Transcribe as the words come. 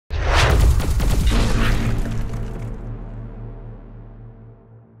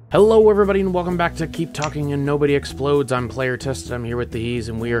Hello everybody and welcome back to Keep Talking and Nobody Explodes. I'm PlayerTested, I'm here with the Ease,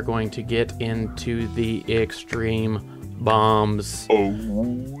 and we are going to get into the extreme bombs.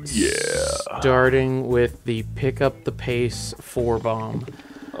 Oh yeah. Starting with the pick up the pace 4 bomb.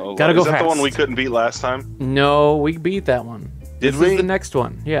 Oh, Gotta go fast. Is that fast. the one we couldn't beat last time? No, we beat that one. Did this we? is the next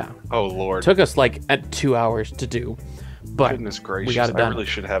one, yeah. Oh lord. Took us like 2 hours to do. But Goodness gracious, we got it done. I really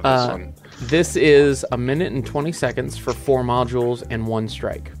should have this one. This is 1 minute and 20 seconds for 4 modules and 1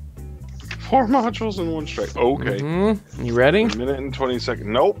 strike. 4 modules and 1 strike. Okay. You ready? 1 minute and 20 seconds.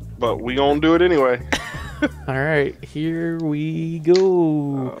 Nope, but we gonna do it anyway. Alright, here we go.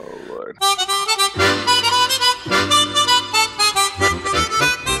 Oh lord.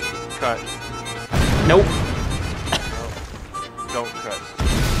 Cut. Nope. No, don't cut.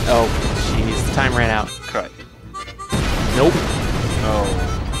 Oh, jeez. Time ran out. Cut. Nope.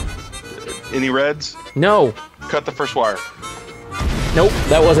 Oh. Any reds? No. Cut the first wire. Nope,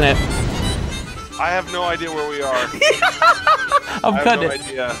 that wasn't it. I have no idea where we are. I'm cutting I have no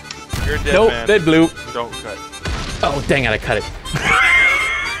idea. You're a dead Nope, man. dead blue. Don't cut. Oh, dang it, I cut it.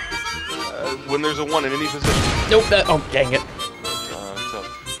 When there's a 1 in any position. Nope, that. Oh, dang it. So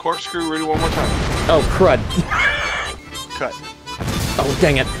corkscrew, ready one more time. Oh, crud. Cut. Oh,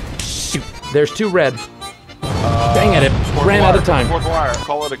 dang it. Shoot. There's 2 red. Dang it, it ran out of time. Fourth wire.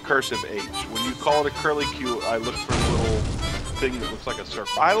 Call it a cursive H. When you call it a curly Q, I look for a little thing that looks like a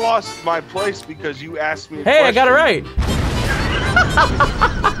circle. I lost my place because you asked me a question. I got it right.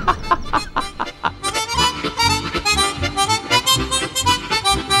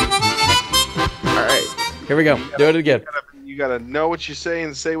 All right, here we go. Do it again. You gotta know what you say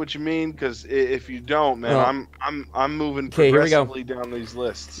and say what you mean, because if you don't, man, I'm moving progressively down these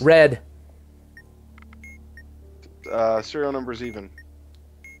lists. Red. Serial number's even.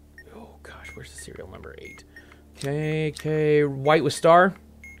 Oh gosh, where's the serial number? 8. K. White with star.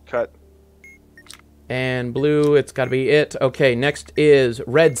 Cut. And blue, it's got to be it. Okay, next is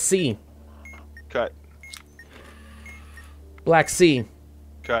red C. Cut. Black C.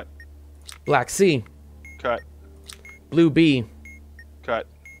 Cut. Black C. Cut. Blue B. Cut.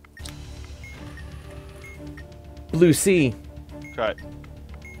 Blue C. Cut.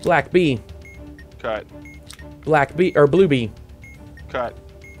 Black B. Cut. Black B or blue B. Cut.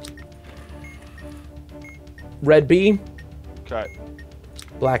 Red B. Cut.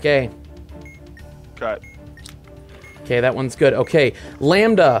 Black A. Cut. Okay, that one's good. Okay,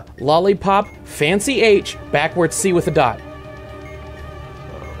 lambda, lollipop, fancy H, backwards C with a dot.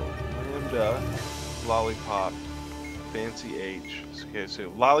 Lambda, lollipop, fancy H. Okay,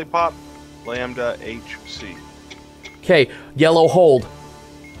 so lollipop, lambda, H, C. Okay, yellow hold.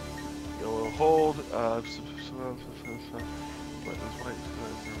 Yellow hold.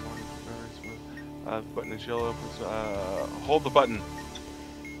 Button is yellow. Hold the button.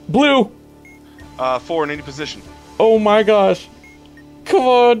 Blue. 4 in any position. Oh my gosh. Come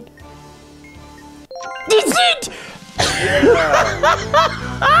on. That's it. Yeah.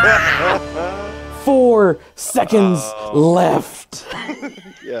 4 seconds left.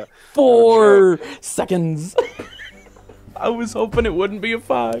 Yeah. 4 seconds. I was hoping it wouldn't be a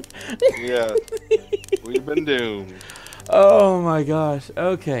 5. Yeah. We've been doomed. Oh my gosh.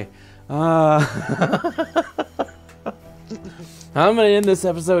 Okay. I'm gonna end this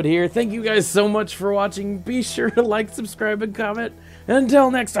episode here. Thank you guys so much for watching. Be sure to like, subscribe, and comment.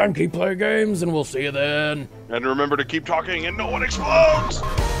 Until next time, keep playing games, and we'll see you then. And remember to keep talking and no one explodes!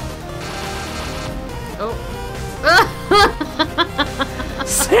 Oh.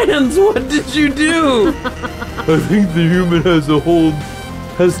 Sans, what did you do? I think the human has to hold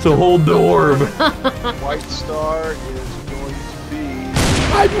the orb. White star is going to be...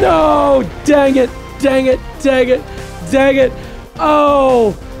 No! Dang it! Dang it! Dang it! Dang it!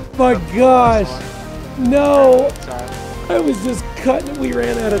 Oh my gosh! No! I was just cutting. We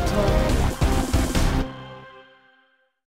ran out of time.